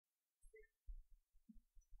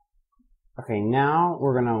Okay, now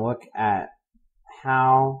we're going to look at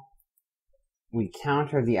how we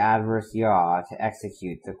counter the adverse yaw to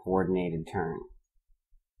execute the coordinated turn.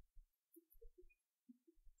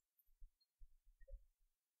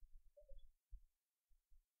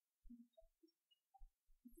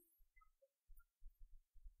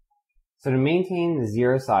 So to maintain the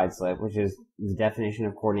zero side slip, which is the definition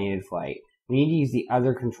of coordinated flight, we need to use the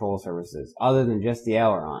other control surfaces, other than just the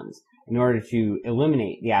ailerons, in order to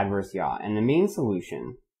eliminate the adverse yaw. And the main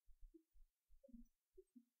solution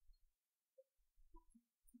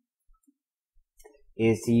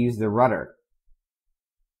is to use the rudder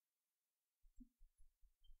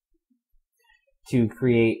to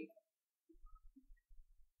create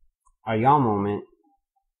a yaw moment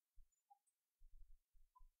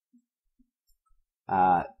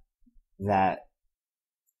that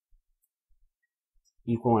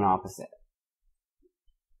equal and opposite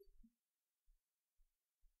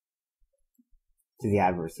to the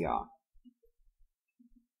adverse yaw.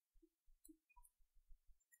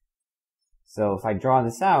 So if I draw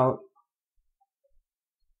this out,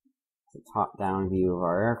 the top-down view of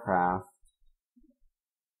our aircraft,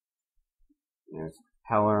 there's a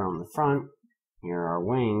propeller on the front, here are our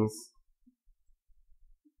wings,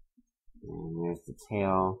 and there's the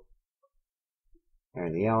tail, there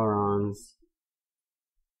are the ailerons,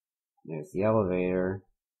 there's the elevator,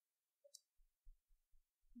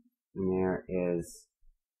 and there is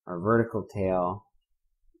our vertical tail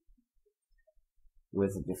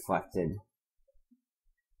with a deflected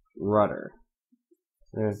rudder.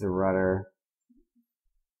 There's the rudder,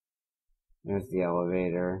 there's the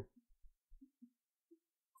elevator,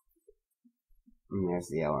 and there's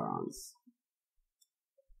the ailerons.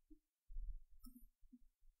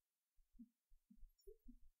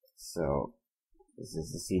 So this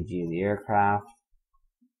is the CG of the aircraft.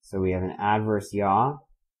 So we have an adverse yaw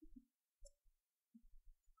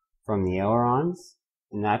from the ailerons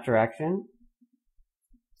in that direction.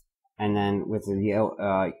 And then with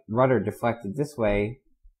the rudder deflected this way,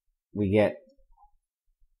 we get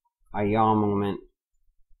a yaw moment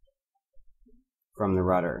from the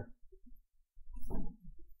rudder.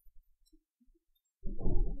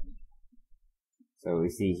 So we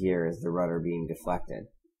see here is the rudder being deflected.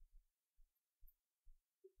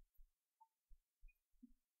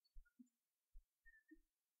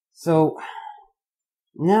 So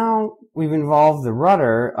now we've involved the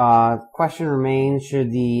rudder, question remains,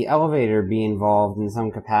 should the elevator be involved in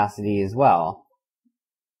some capacity as well?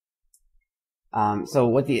 So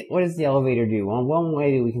what does the elevator do? Well, one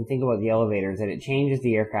way that we can think about the elevator is that it changes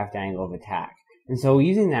the aircraft angle of attack. And so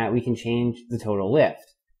using that, we can change the total lift.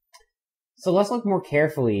 So let's look more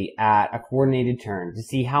carefully at a coordinated turn to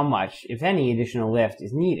see how much, if any, additional lift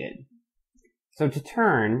is needed. So to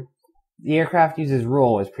turn, the aircraft uses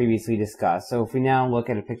roll as previously discussed. So if we now look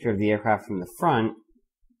at a picture of the aircraft from the front,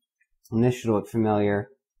 and this should look familiar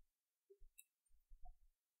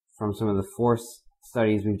from some of the force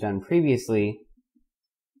studies we've done previously,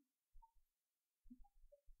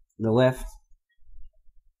 the lift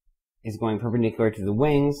is going perpendicular to the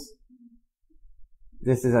wings.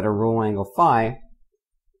 This is at a roll angle phi.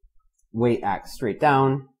 Weight acts straight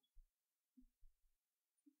down.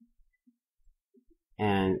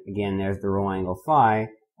 And again, there's the roll angle phi.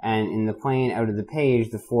 And in the plane out of the page,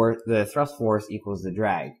 the thrust force equals the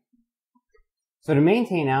drag. So to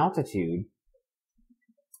maintain altitude,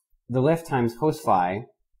 the lift times cos phi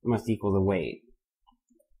must equal the weight.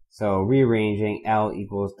 So rearranging, L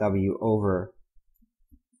equals W over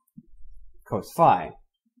cos phi.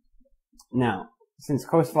 Now, since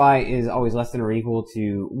cos phi is always less than or equal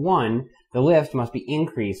to 1, the lift must be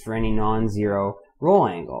increased for any non-zero roll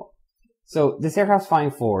angle. So this aircraft's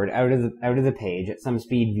flying forward out of the page at some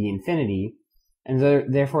speed v infinity, and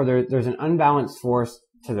therefore there's an unbalanced force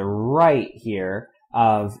to the right here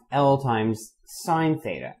of L times sine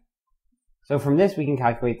theta. So from this we can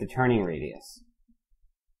calculate the turning radius.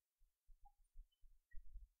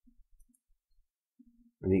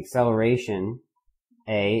 The acceleration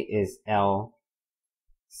A is L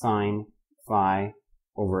sine phi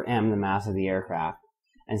over m, the mass of the aircraft.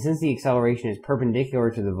 And since the acceleration is perpendicular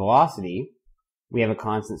to the velocity, we have a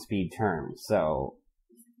constant speed term. So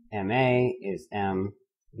ma is m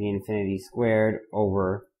v infinity squared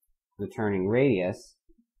over the turning radius.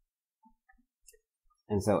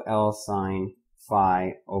 And so L sine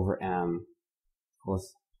phi over m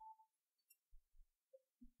plus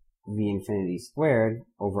v infinity squared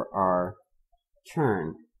over r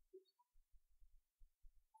turn.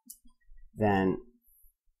 Then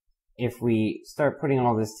if we start putting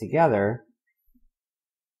all this together,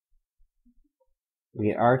 we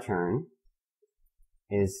get our turn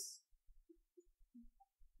is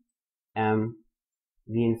m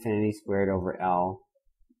v infinity squared over L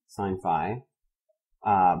sine phi.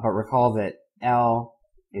 But recall that L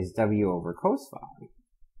is W over cos phi.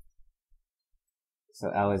 So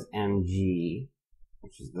L is mg,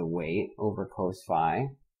 which is the weight, over cos phi.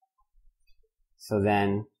 So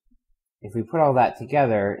then, if we put all that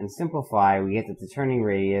together and simplify, we get that the turning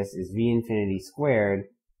radius is v infinity squared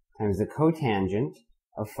times the cotangent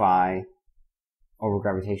of phi over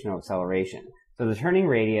gravitational acceleration. So the turning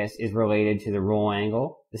radius is related to the roll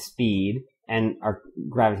angle, the speed, and our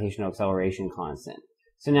gravitational acceleration constant.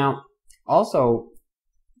 So now, also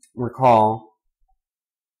recall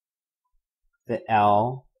that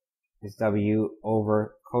L is W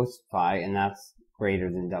over cos phi, and that's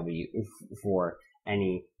greater than W for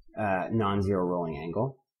any non-zero rolling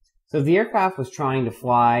angle. So if the aircraft was trying to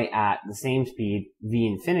fly at the same speed, v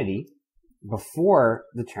infinity, before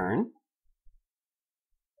the turn,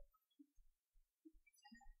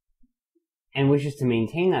 and wishes to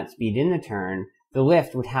maintain that speed in the turn, the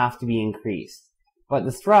lift would have to be increased. But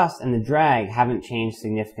the thrust and the drag haven't changed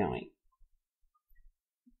significantly.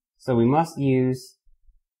 So we must use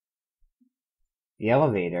the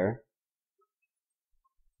elevator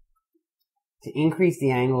to increase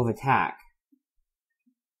the angle of attack.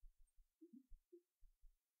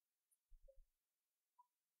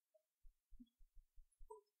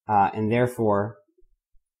 And therefore,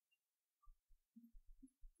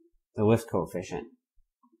 the lift coefficient.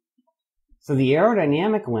 So the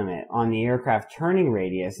aerodynamic limit on the aircraft turning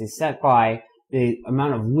radius is set by the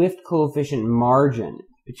amount of lift coefficient margin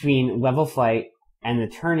between level flight and the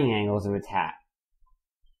turning angles of attack.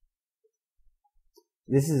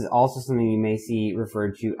 This is also something you may see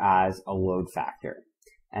referred to as a load factor,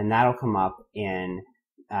 and that'll come up in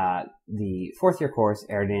the fourth year course,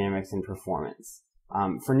 Aerodynamics and Performance.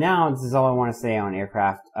 For now, this is all I want to say on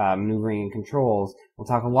aircraft maneuvering and controls. We'll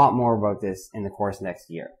talk a lot more about this in the course next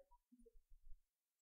year.